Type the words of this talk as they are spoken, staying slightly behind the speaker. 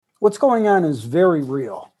What's going on is very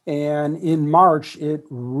real. And in March, it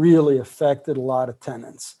really affected a lot of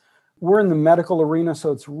tenants. We're in the medical arena,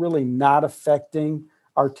 so it's really not affecting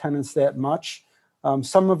our tenants that much.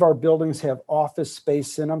 Some of our buildings have office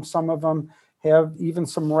space in them. Some of them have even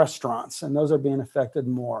some restaurants, and those are being affected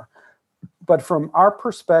more. But from our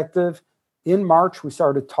perspective, in March, we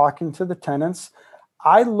started talking to the tenants.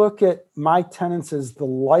 I look at my tenants as the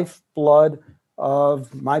lifeblood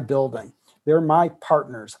of my building. They're my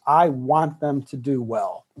partners. I want them to do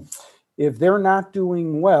well. If they're not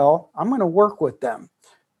doing well, I'm going to work with them.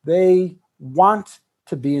 They want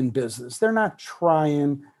to be in business. They're not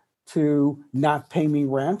trying to not pay me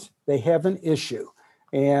rent. They have an issue.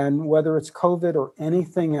 And whether it's COVID or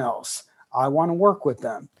anything else, I want to work with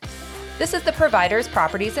them. This is the Providers,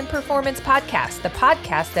 Properties, and Performance Podcast, the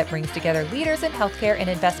podcast that brings together leaders in healthcare and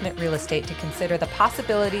investment real estate to consider the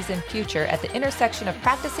possibilities and future at the intersection of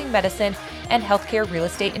practicing medicine and healthcare real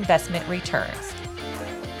estate investment returns.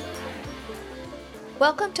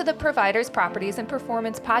 Welcome to the Providers, Properties, and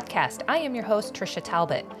Performance Podcast. I am your host, Tricia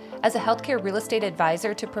Talbot. As a healthcare real estate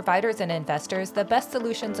advisor to providers and investors, the best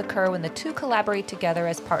solutions occur when the two collaborate together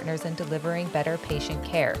as partners in delivering better patient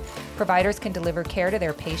care. Providers can deliver care to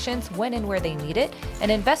their patients when and where they need it,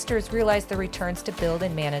 and investors realize the returns to build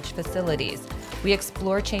and manage facilities. We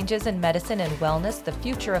explore changes in medicine and wellness, the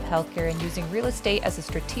future of healthcare, and using real estate as a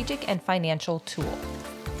strategic and financial tool.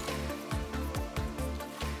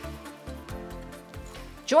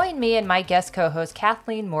 Join me and my guest co-host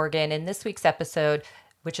Kathleen Morgan in this week's episode,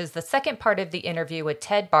 which is the second part of the interview with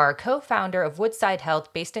Ted Barr, co-founder of Woodside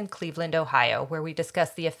Health based in Cleveland, Ohio, where we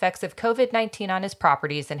discuss the effects of COVID-19 on his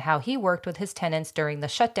properties and how he worked with his tenants during the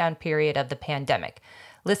shutdown period of the pandemic.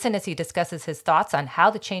 Listen as he discusses his thoughts on how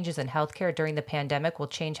the changes in healthcare during the pandemic will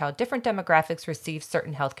change how different demographics receive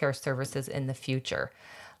certain healthcare services in the future.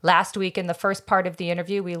 Last week, in the first part of the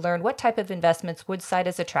interview, we learned what type of investments Woodside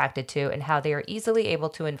is attracted to and how they are easily able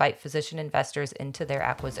to invite physician investors into their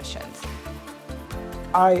acquisitions.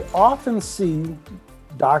 I often see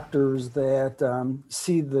doctors that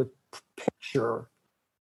see the picture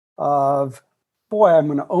of, boy, I'm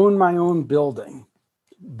going to own my own building.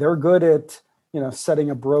 They're good at, setting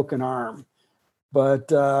a broken arm, but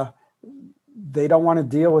they don't want to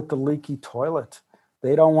deal with the leaky toilet.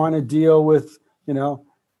 They don't want to deal with,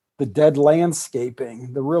 the dead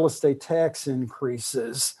landscaping, the real estate tax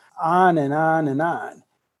increases, on and on and on.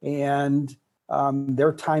 And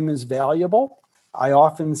their time is valuable. I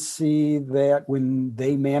often see that when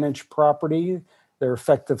they manage property, their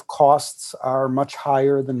effective costs are much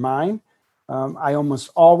higher than mine. I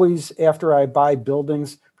almost always, after I buy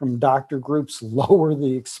buildings from doctor groups, lower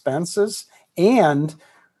the expenses and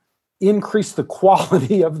increase the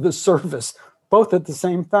quality of the service, both at the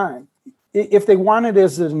same time. If they want it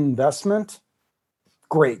as an investment,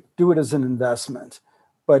 great, do it as an investment.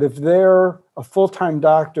 But if they're a full-time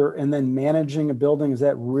doctor and then managing a building, is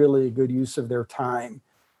that really a good use of their time?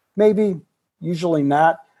 Maybe, usually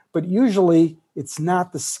not, but usually it's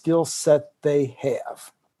not the skill set they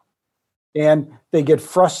have. And they get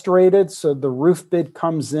frustrated, so the roof bid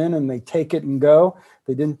comes in and they take it and go.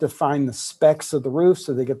 They didn't define the specs of the roof,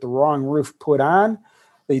 so they get the wrong roof put on.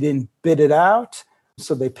 They didn't bid it out,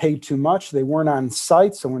 so they paid too much. They weren't on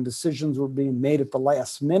site, so when decisions were being made at the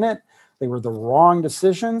last minute, they were the wrong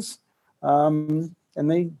decisions, and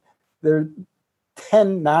they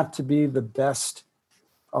tend not to be the best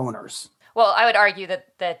owners. Well, I would argue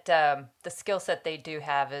that the skill set they do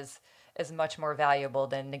have is much more valuable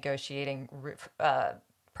than negotiating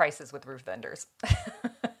prices with roof vendors.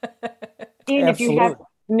 And if you have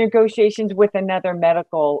negotiations with another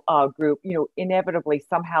medical group, inevitably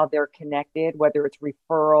somehow they're connected, whether it's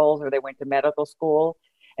referrals or they went to medical school.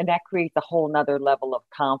 And that creates a whole nother level of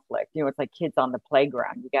conflict. It's like kids on the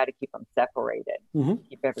playground. You got to keep them separated,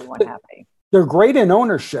 keep everyone happy. They're great in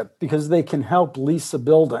ownership because they can help lease a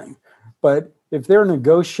building. But if they're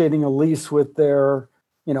negotiating a lease with their,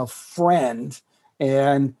 friend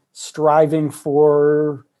and striving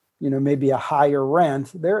for, maybe a higher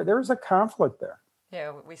rent, there's a conflict there.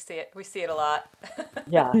 Yeah, we see it. We see it a lot.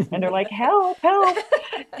 Yeah, and they're like, help.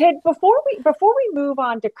 Ted, before we move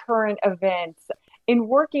on to current events, in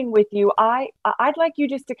working with you, I'd like you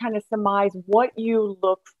just to kind of surmise what you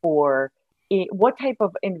look for, what type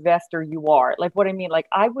of investor you are. Like what I mean, like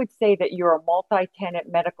I would say that you're a multi-tenant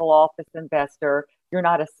medical office investor. You're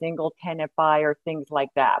not a single tenant buyer, things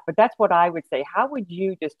like that. But that's what I would say. How would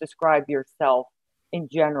you just describe yourself in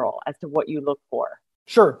general as to what you look for?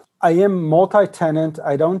 Sure. I am multi-tenant.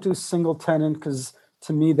 I don't do single tenant because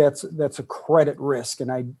to me that's a credit risk,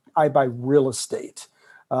 and I buy real estate.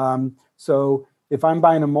 So if I'm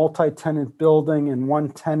buying a multi-tenant building and one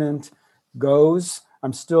tenant goes,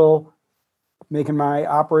 I'm still making my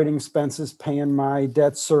operating expenses, paying my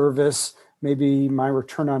debt service. Maybe my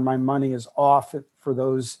return on my money is off for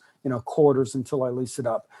those, quarters until I lease it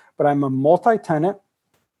up. But I'm a multi-tenant.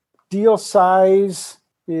 Deal size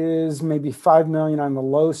is maybe 5 million on the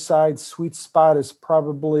low side. Sweet spot is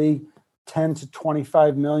probably 10 to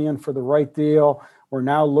 25 million for the right deal. We're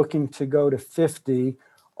now looking to go to 50,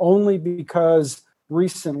 only because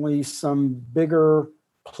recently some bigger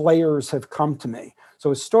players have come to me.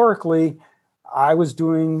 So historically, I was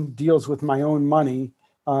doing deals with my own money.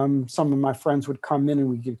 Some of my friends would come in and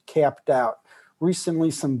we get capped out. Recently,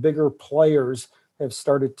 some bigger players have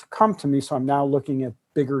started to come to me, so I'm now looking at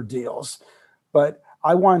bigger deals. But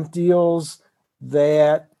I want deals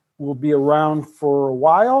that will be around for a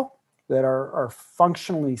while, that are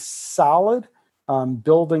functionally solid,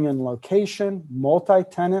 building and location,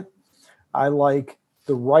 multi-tenant. I like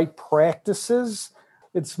the right practices.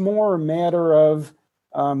 It's more a matter of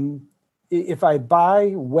if I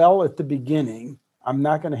buy well at the beginning, I'm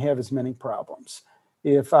not going to have as many problems.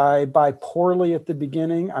 If I buy poorly at the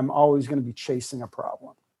beginning, I'm always going to be chasing a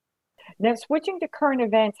problem. Now, switching to current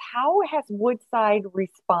events, how has Woodside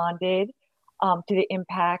responded to the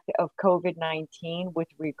impact of COVID-19 with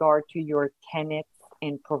regard to your tenants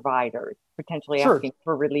and providers, potentially Sure. asking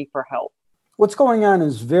for relief or help? What's going on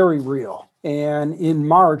is very real. And in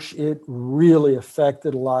March, it really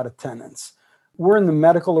affected a lot of tenants. We're in the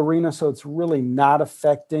medical arena, so it's really not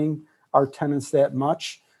affecting our tenants that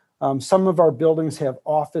much. Some of our buildings have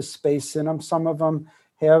office space in them. Some of them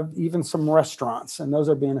have even some restaurants, and those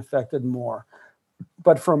are being affected more.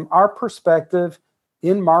 But from our perspective,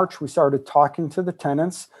 in March, we started talking to the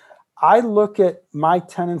tenants. I look at my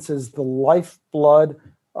tenants as the lifeblood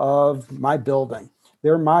of my building.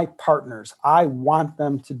 They're my partners. I want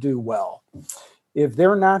them to do well. If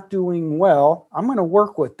they're not doing well, I'm going to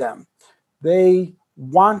work with them. They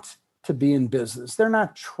want to be in business. They're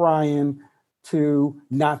not trying to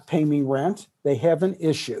not pay me rent. They have an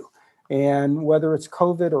issue. And whether it's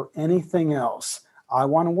COVID or anything else, I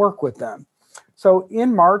want to work with them. So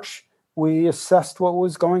in March, we assessed what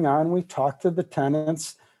was going on. We talked to the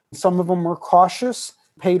tenants. Some of them were cautious,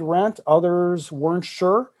 paid rent. Others weren't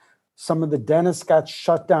sure. Some of the dentists got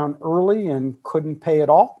shut down early and couldn't pay at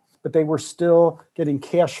all, but they were still getting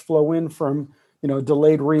cash flow in from,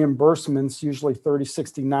 delayed reimbursements, usually 30,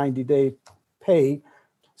 60, 90-day pay.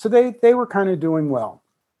 So they were kind of doing well.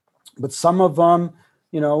 But some of them,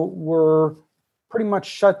 were pretty much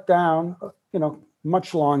shut down,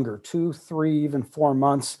 much longer, 2, 3, even 4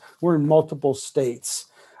 months. We're in multiple states.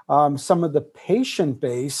 Some of the patient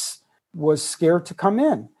base was scared to come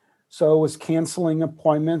in. So was canceling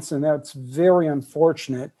appointments, and that's very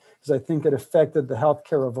unfortunate because I think it affected the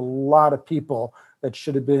healthcare of a lot of people that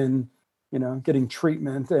should have been, getting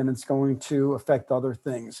treatment, and it's going to affect other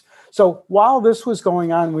things. So while this was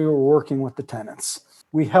going on, we were working with the tenants.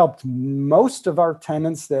 We helped most of our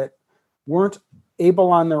tenants that weren't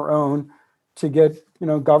able on their own to get,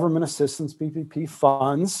 government assistance, PPP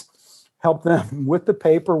funds, help them with the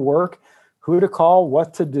paperwork, who to call,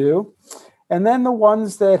 what to do. And then the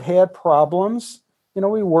ones that had problems,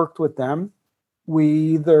 we worked with them. We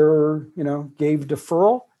either, gave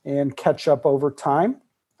deferral and catch up over time.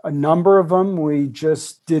 A number of them, we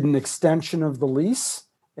just did an extension of the lease,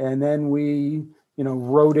 and then we,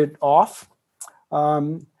 wrote it off.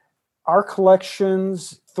 Our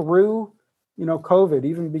collections through, COVID,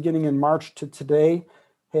 even beginning in March to today,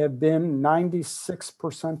 have been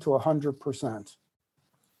 96% to 100%.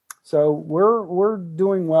 So we're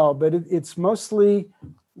doing well, but it's mostly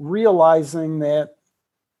realizing that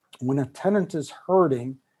when a tenant is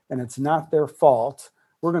hurting and it's not their fault,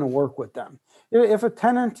 we're going to work with them. If a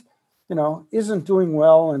tenant, isn't doing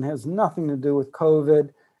well and has nothing to do with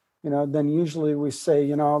COVID, then usually we say,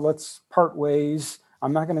 let's part ways.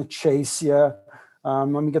 I'm not going to chase you. Let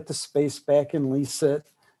me get the space back and lease it.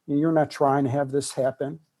 You're not trying to have this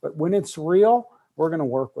happen. But when it's real, we're going to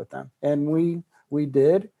work with them. And we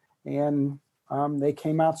did. And they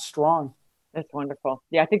came out strong. That's wonderful.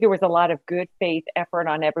 Yeah, I think there was a lot of good faith effort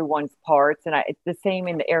on everyone's parts. And it's the same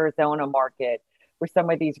in the Arizona market where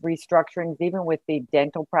some of these restructurings, even with the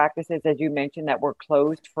dental practices, as you mentioned, that were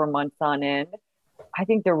closed for months on end, I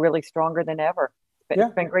think they're really stronger than ever. But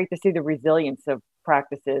It's been great to see the resilience of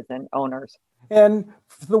practices and owners. And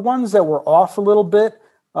the ones that were off a little bit,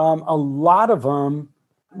 a lot of them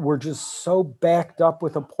were just so backed up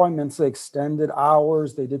with appointments. They extended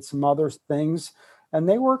hours, they did some other things, and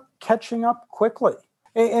they were catching up quickly.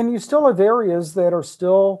 And you still have areas that are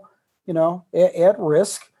still, at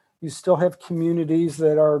risk. You still have communities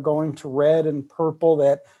that are going to red and purple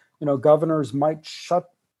that, governors might shut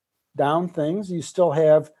down things. You still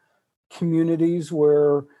have communities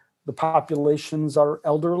where the populations are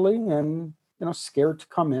elderly and, scared to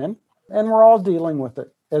come in. And we're all dealing with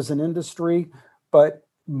it as an industry. But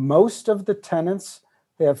most of the tenants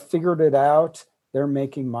have figured it out. They're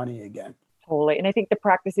making money again. Totally. And I think the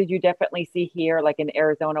practices you definitely see here, like in the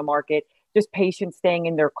Arizona market, just patients staying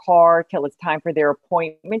in their car till it's time for their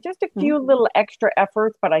appointment, just a few little extra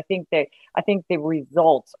efforts. But I think the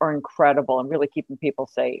results are incredible and really keeping people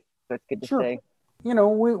safe. So it's good to see.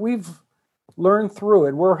 We've learned through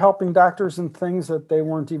it. We're helping doctors in things that they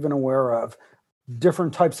weren't even aware of.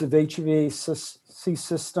 Different types of HVAC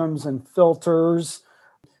systems and filters,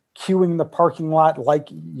 queuing the parking lot like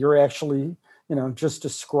you're actually, just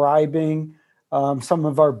describing. Some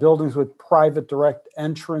of our buildings with private direct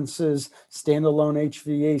entrances, standalone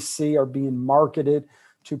HVAC are being marketed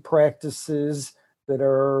to practices that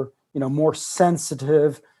are, more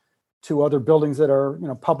sensitive to other buildings that are,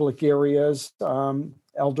 public areas,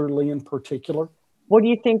 elderly in particular. What do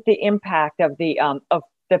you think the impact of the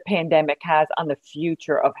pandemic has on the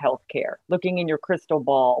future of healthcare? Looking in your crystal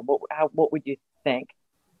ball, what would you think?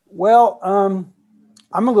 Well,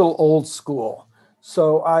 I'm a little old school,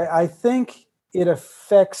 so I think it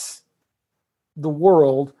affects the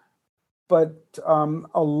world, but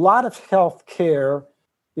a lot of healthcare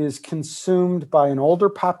is consumed by an older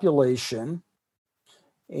population,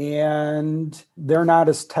 and they're not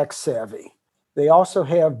as tech savvy. They also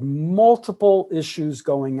have multiple issues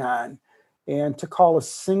going on. And to call a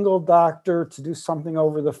single doctor to do something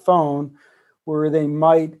over the phone where they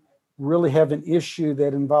might really have an issue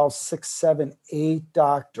that involves 6, 7, 8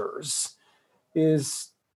 doctors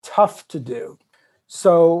is tough to do.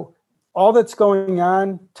 So all that's going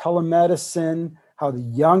on, telemedicine, how the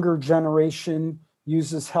younger generation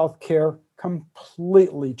uses healthcare,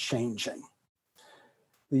 completely changing.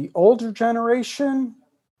 The older generation,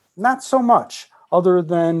 not so much, other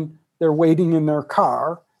than they're waiting in their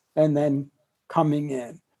car and then coming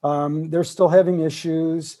in. They're still having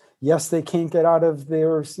issues. Yes, they can't get out of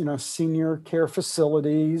their, senior care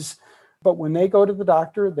facilities, but when they go to the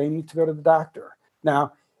doctor, they need to go to the doctor.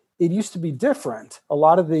 Now, it used to be different. A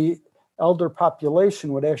lot of the elder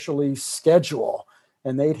population would actually schedule,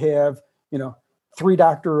 and they'd have, 3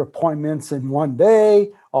 doctor appointments in one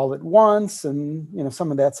day, all at once, and,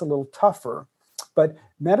 some of that's a little tougher. But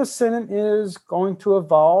medicine is going to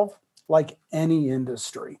evolve like any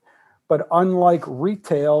industry. But unlike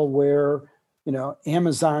retail, where,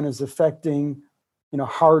 Amazon is affecting,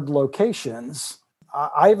 hard locations,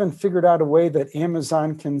 I haven't figured out a way that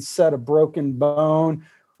Amazon can set a broken bone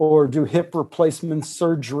or do hip replacement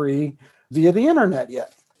surgery via the internet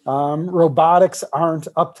yet. Robotics aren't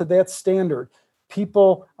up to that standard.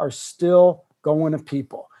 People are still going to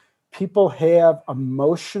people. People have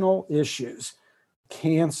emotional issues,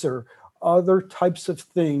 cancer, other types of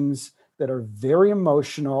things that are very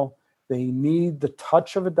emotional. They need the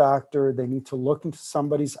touch of a doctor. They need to look into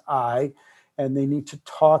somebody's eye, and they need to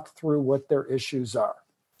talk through what their issues are.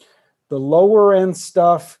 The lower end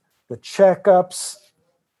stuff, the checkups,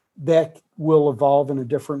 that will evolve in a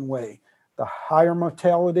different way. The higher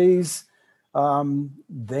mortalities,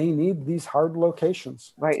 they need these hard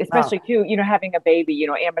locations. Right. Especially too, having a baby,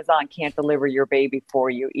 Amazon can't deliver your baby for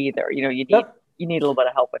you either. You need a little bit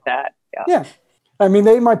of help with that. Yeah. I mean,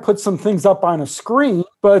 they might put some things up on a screen,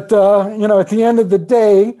 but, at the end of the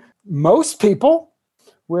day, most people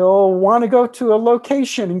will want to go to a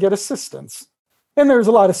location and get assistance. And there's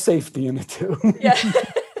a lot of safety in it too. Yeah.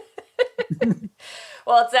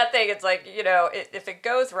 Well, it's that thing. It's like, if it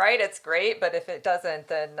goes right, it's great. But if it doesn't,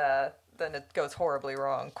 then it goes horribly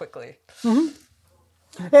wrong quickly.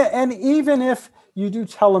 Mm-hmm. And even if you do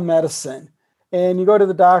telemedicine and you go to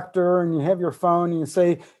the doctor and you have your phone and you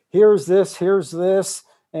say, here's this,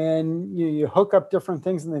 and you hook up different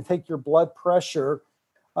things and they take your blood pressure.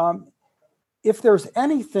 If there's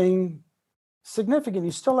anything significant,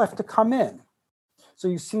 you still have to come in. So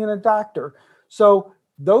you're seeing a doctor. So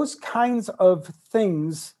those kinds of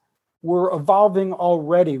things were evolving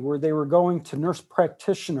already, where they were going to nurse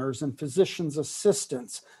practitioners and physician's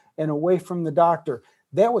assistants and away from the doctor.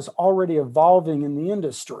 That was already evolving in the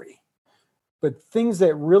industry. But things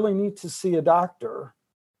that really need to see a doctor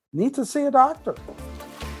need to see a doctor.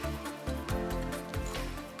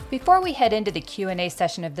 Before we head into the Q&A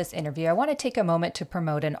session of this interview, I want to take a moment to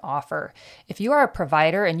promote an offer. If you are a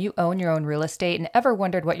provider and you own your own real estate and ever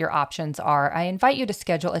wondered what your options are, I invite you to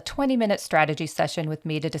schedule a 20-minute strategy session with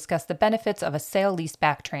me to discuss the benefits of a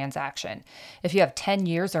sale-leaseback transaction. If you have 10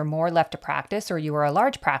 years or more left to practice, or you are a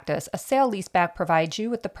large practice, a sale-leaseback provides you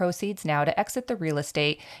with the proceeds now to exit the real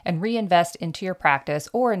estate and reinvest into your practice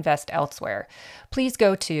or invest elsewhere. Please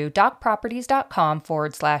go to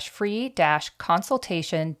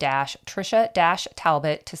docproperties.com/free-consultation-Trisha-Talbot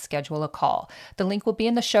to schedule a call. The link will be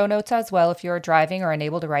in the show notes as well if you are driving or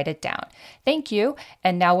unable to write it down. Thank you,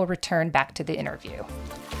 and now we'll return back to the interview.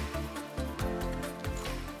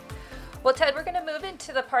 Well, Ted, we're going to move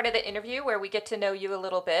into the part of the interview where we get to know you a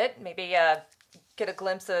little bit, maybe get a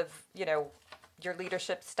glimpse of, your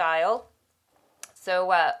leadership style. So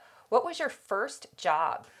what was your first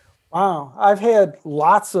job? Wow, I've had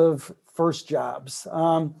lots of first jobs.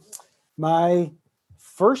 My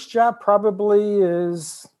first job probably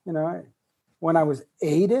is, when I was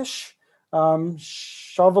 8-ish,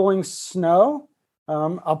 shoveling snow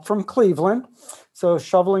up from Cleveland. So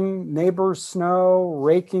shoveling neighbors' snow,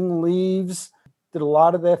 raking leaves, did a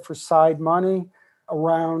lot of that for side money.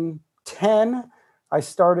 Around 10, I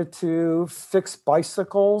started to fix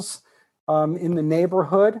bicycles in the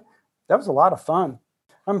neighborhood. That was a lot of fun.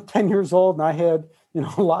 I'm 10 years old and I had,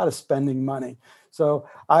 a lot of spending money. So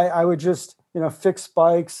I would just, fix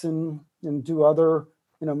bikes and do other,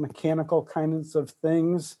 mechanical kinds of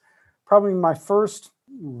things. Probably my first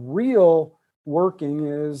real working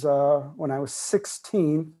is when I was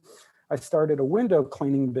 16, I started a window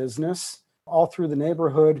cleaning business all through the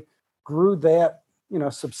neighborhood, grew that,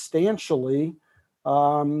 substantially.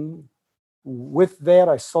 With that,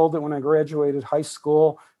 I sold it when I graduated high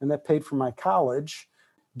school, and that paid for my college.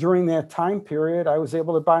 During that time period, I was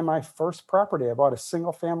able to buy my first property. I bought a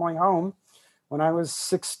single family home when I was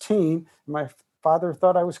 16. My father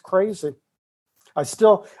thought I was crazy. I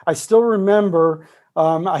still remember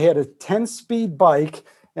I had a 10-speed bike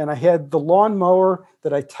and I had the lawnmower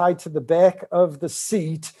that I tied to the back of the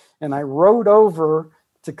seat and I rode over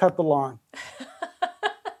to cut the lawn.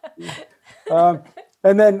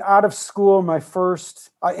 And then out of school, and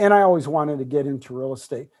I always wanted to get into real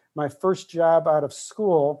estate. My first job out of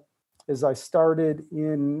school is I started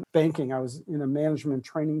in banking. I was in a management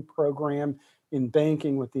training program in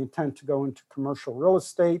banking with the intent to go into commercial real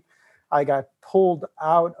estate. I got pulled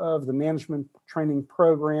out of the management training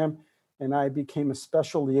program and I became a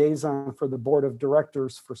special liaison for the board of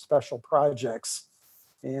directors for special projects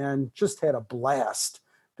and just had a blast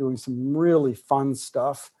doing some really fun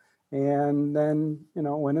stuff. And then,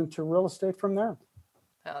 went into real estate from there.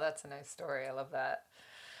 Oh, that's a nice story. I love that.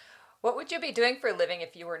 What would you be doing for a living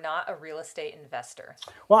if you were not a real estate investor?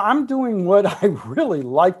 Well, I'm doing what I really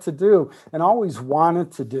like to do and always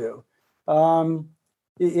wanted to do.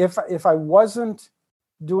 If I wasn't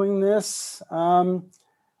doing this,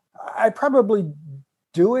 I'd probably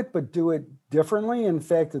do it, but do it differently. In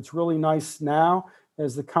fact, it's really nice now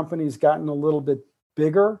as the company's gotten a little bit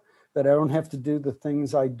bigger that I don't have to do the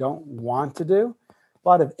things I don't want to do. A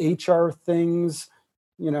lot of HR things,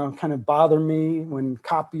 kind of bother me. When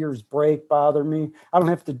copiers break, bother me. I don't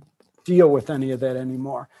have to deal with any of that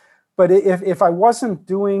anymore. But if I wasn't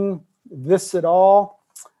doing this at all,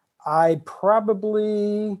 I'd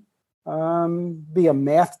probably be a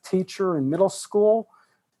math teacher in middle school.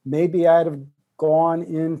 Maybe I'd have gone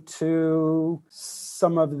into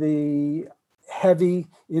some of the heavy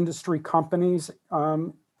industry companies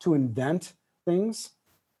to invent things,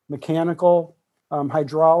 mechanical,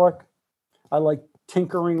 hydraulic. I like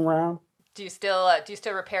tinkering around. Do you still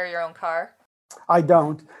repair your own car? I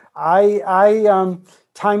don't.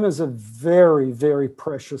 Time is a very, very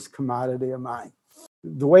precious commodity of mine.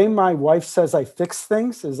 The way my wife says I fix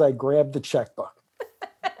things is I grab the checkbook.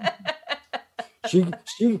 she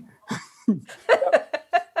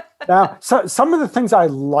Now, some of the things I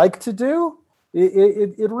like to do,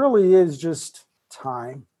 it really is just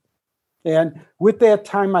time. And with that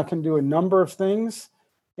time, I can do a number of things.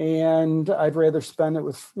 And I'd rather spend it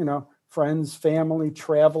with, friends, family,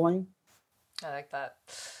 traveling. I like that.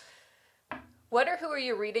 What or who are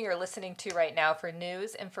you reading or listening to right now for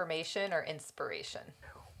news, information, or inspiration?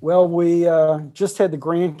 Well, we just had the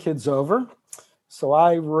grandkids over. So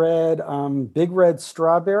I read Big Red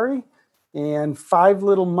Strawberry and 5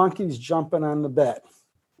 Little Monkeys Jumping on the Bed.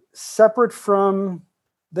 Separate from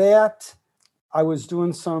that, I was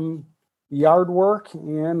doing some yard work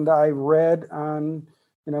and I read on,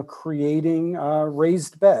 creating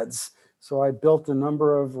raised beds. So I built a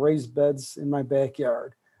number of raised beds in my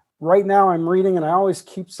backyard. Right now I'm reading, and I always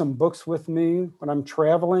keep some books with me when I'm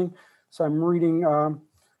traveling. So I'm reading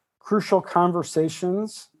Crucial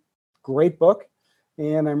Conversations, great book.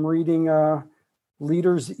 And I'm reading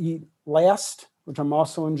Leaders Eat Last, which I'm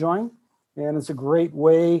also enjoying. And it's a great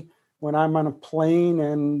way when I'm on a plane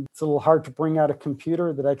and it's a little hard to bring out a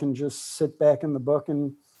computer that I can just sit back in the book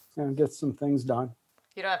and get some things done.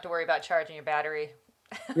 You don't have to worry about charging your battery.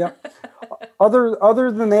 Yep.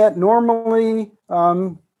 Other than that, normally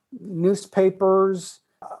newspapers,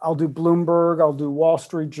 I'll do Bloomberg, I'll do Wall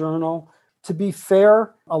Street Journal. To be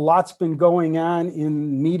fair, a lot's been going on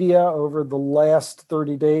in media over the last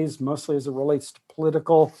 30 days, mostly as it relates to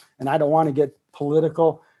political, and I don't want to get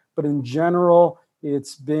political, but in general,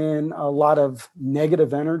 it's been a lot of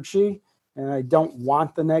negative energy, and I don't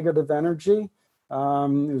want the negative energy.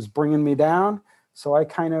 It was bringing me down, so I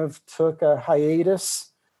kind of took a hiatus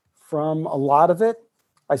from a lot of it.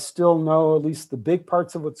 I still know at least the big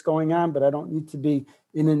parts of what's going on, but I don't need to be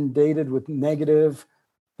inundated with negative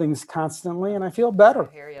things constantly, and I feel better.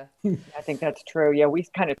 I hear you. I think that's true. Yeah, we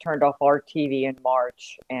kind of turned off our TV in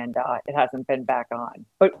March, and it hasn't been back on.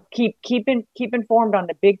 But keep informed on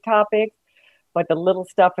the big topics, but the little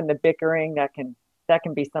stuff and the bickering that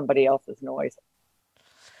can be somebody else's noise.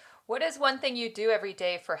 What is one thing you do every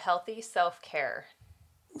day for healthy self-care?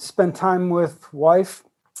 Spend time with wife,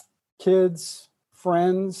 kids,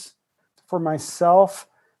 friends. For myself,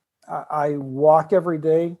 I walk every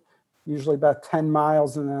day, usually about 10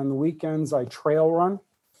 miles, and then on the weekends I trail run,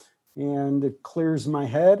 and it clears my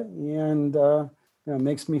head and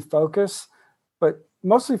makes me focus. But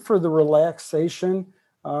mostly for the relaxation,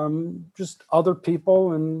 just other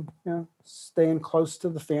people and staying close to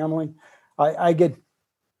the family. I get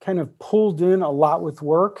kind of pulled in a lot with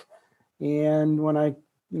work, and when I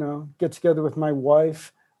get together with my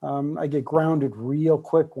wife, I get grounded real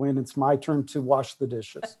quick when it's my turn to wash the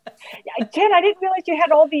dishes. Jen, I didn't realize you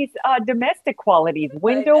had all these domestic qualities,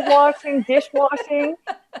 window washing, dishwashing.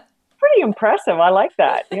 Pretty impressive. I like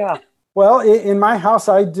that. Yeah. Well, in my house,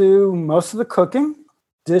 I do most of the cooking,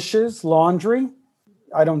 dishes, laundry.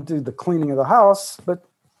 I don't do the cleaning of the house, but,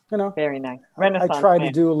 Very nice. I try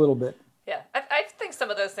to do a little bit. Yeah, I think some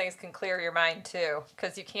of those things can clear your mind too,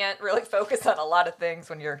 because you can't really focus on a lot of things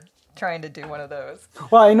when you're trying to do one of those.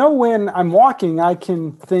 Well, I know when I'm walking, I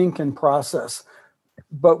can think and process.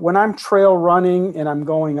 But when I'm trail running and I'm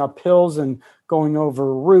going up hills and going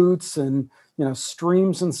over roots and,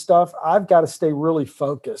 streams and stuff, I've got to stay really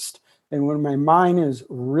focused. And when my mind is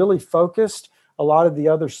really focused, a lot of the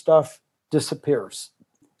other stuff disappears.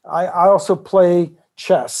 I also play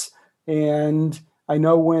chess, and I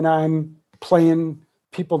know when I'm playing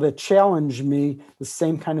people that challenge me, the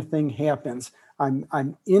same kind of thing happens.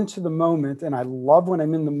 I'm into the moment, and I love when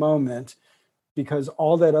I'm in the moment because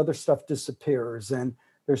all that other stuff disappears. And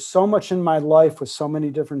there's so much in my life with so many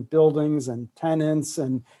different buildings and tenants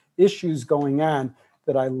and issues going on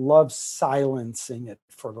that I love silencing it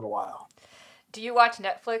for a little while. Do you watch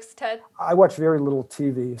Netflix, Ted? I watch very little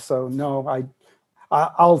TV, so no,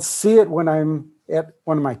 I'll see it when I'm at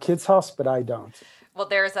one of my kids' house, but I don't. Well,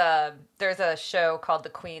 there's a show called The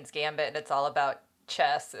Queen's Gambit, and it's all about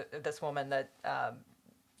chess. This woman that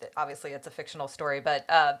obviously it's a fictional story, but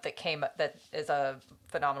that is a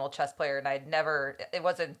phenomenal chess player, and it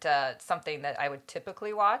wasn't something that I would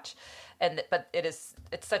typically watch, but it's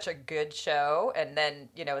such a good show, and then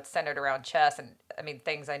it's centered around chess, and I mean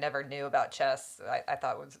things I never knew about chess. I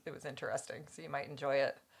thought it was interesting, so you might enjoy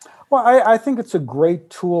it. Well, I think it's a great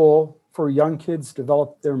tool for young kids to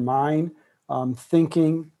develop their mind,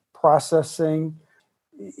 thinking, processing.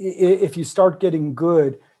 If you start getting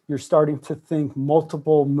good, you're starting to think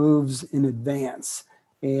multiple moves in advance,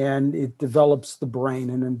 and it develops the brain,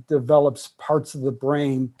 and it develops parts of the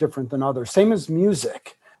brain different than others. Same as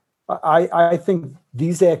music. I think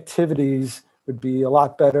these activities would be a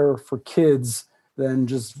lot better for kids than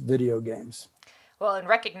just video games. Well, and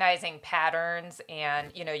recognizing patterns,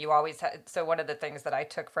 and you always so one of the things that I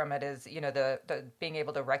took from it is the being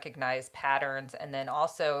able to recognize patterns, and then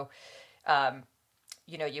also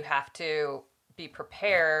you have to be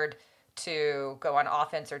prepared to go on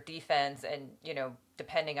offense or defense, and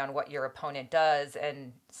depending on what your opponent does,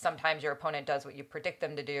 and sometimes your opponent does what you predict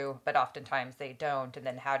them to do, but oftentimes they don't, and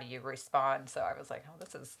then how do you respond? So I was like, oh,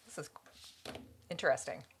 this is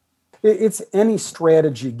interesting. It's any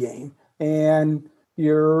strategy game, and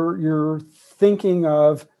you're thinking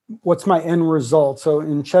of what's my end result. So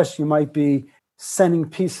in chess, you might be sending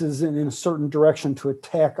pieces in a certain direction to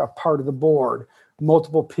attack a part of the board,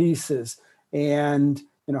 multiple pieces, and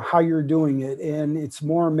how you're doing it. And it's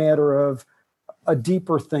more a matter of a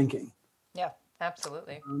deeper thinking. Yeah,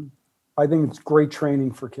 absolutely. I think it's great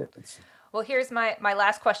training for kids. Well, here's my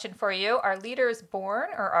last question for you. Are leaders born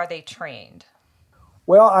or are they trained?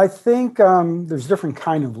 Well, I think there's different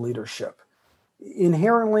kind of leadership.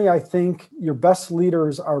 Inherently, I think your best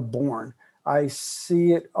leaders are born. I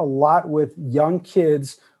see it a lot with young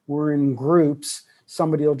kids. We're in groups.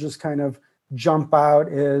 Somebody will just kind of jump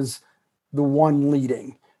out as the one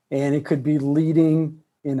leading. And it could be leading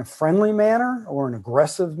in a friendly manner or an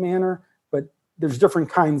aggressive manner, but there's different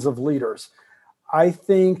kinds of leaders. I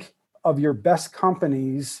think of your best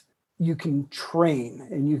companies, you can train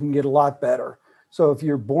and you can get a lot better. So if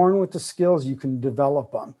you're born with the skills, you can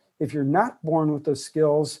develop them. If you're not born with those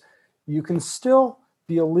skills, you can still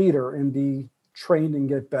be a leader and be trained and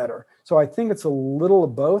get better. So I think it's a little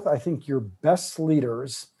of both. I think your best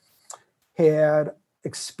leaders had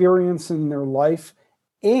experience in their life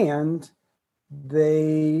and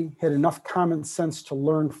they had enough common sense to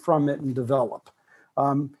learn from it and develop.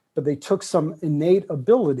 But they took some innate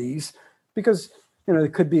abilities because,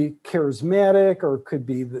 it could be charismatic or it could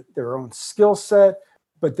be their own skill set,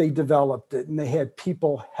 but they developed it and they had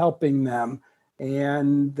people helping them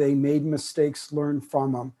and they made mistakes, learned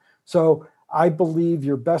from them. So I believe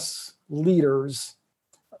your best leaders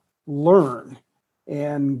learn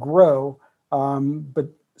and grow, but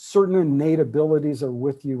certain innate abilities are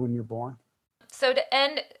with you when you're born. So to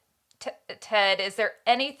end, Ted, is there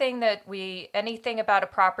anything about a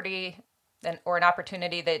property or an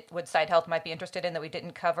opportunity that Woodside Health might be interested in that we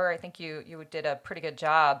didn't cover? I think you did a pretty good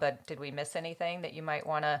job, but did we miss anything that you might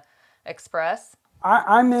want to express?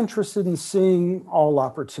 I'm interested in seeing all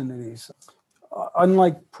opportunities.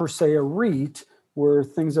 Unlike per se a REIT, where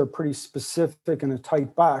things are pretty specific in a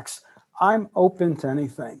tight box, I'm open to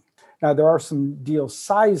anything. Now, there are some deal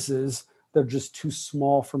sizes that are just too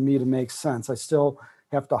small for me to make sense. I still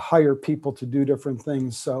have to hire people to do different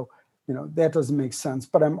things. So, that doesn't make sense.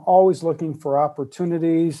 But I'm always looking for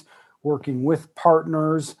opportunities, working with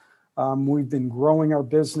partners. We've been growing our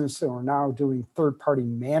business and we're now doing third-party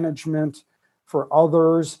management for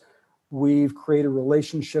others. We've created a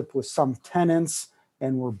relationship with some tenants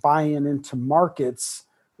and we're buying into markets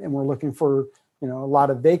and we're looking for, a lot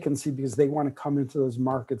of vacancy because they want to come into those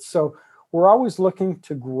markets. So we're always looking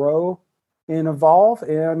to grow and evolve.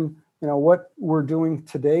 And, what we're doing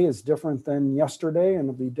today is different than yesterday and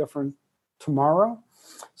it'll be different tomorrow.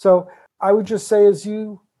 So I would just say as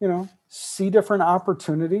you see different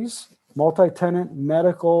opportunities, multi-tenant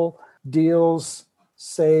medical deals,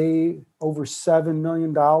 say over $7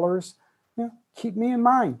 million, keep me in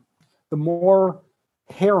mind. The more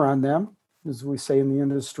hair on them, as we say in the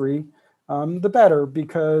industry, the better,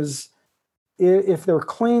 because if they're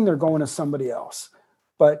clean, they're going to somebody else.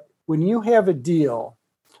 But when you have a deal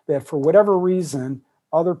that for whatever reason,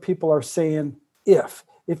 other people are saying, if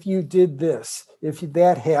you did this, if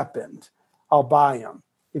that happened, I'll buy them.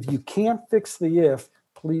 If you can't fix the if,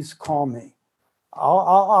 please call me.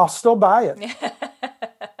 I'll still buy it.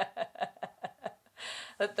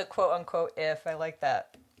 The quote unquote if, I like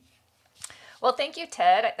that. Well, thank you,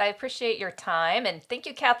 Ted. I appreciate your time. And thank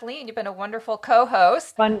you, Kathleen. You've been a wonderful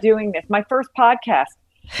co-host. Fun doing this. My first podcast.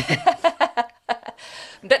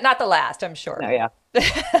 Not the last, I'm sure. No, yeah.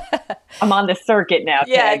 I'm on the circuit now.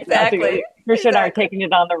 Yeah, Ted. exactly. Tricia and I are taking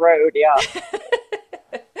it on the road. Yeah.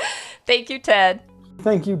 Thank you, Ted.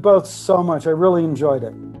 Thank you both so much. I really enjoyed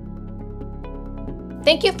it.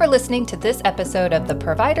 Thank you for listening to this episode of the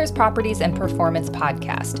Providers, Properties, and Performance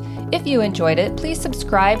podcast. If you enjoyed it, please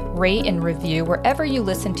subscribe, rate, and review wherever you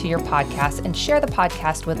listen to your podcast and share the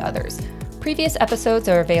podcast with others. Previous episodes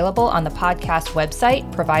are available on the podcast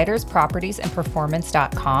website,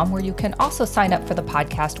 providerspropertiesandperformance.com, where you can also sign up for the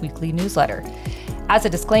podcast weekly newsletter. As a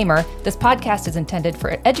disclaimer, this podcast is intended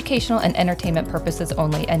for educational and entertainment purposes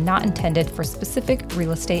only and not intended for specific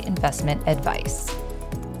real estate investment advice.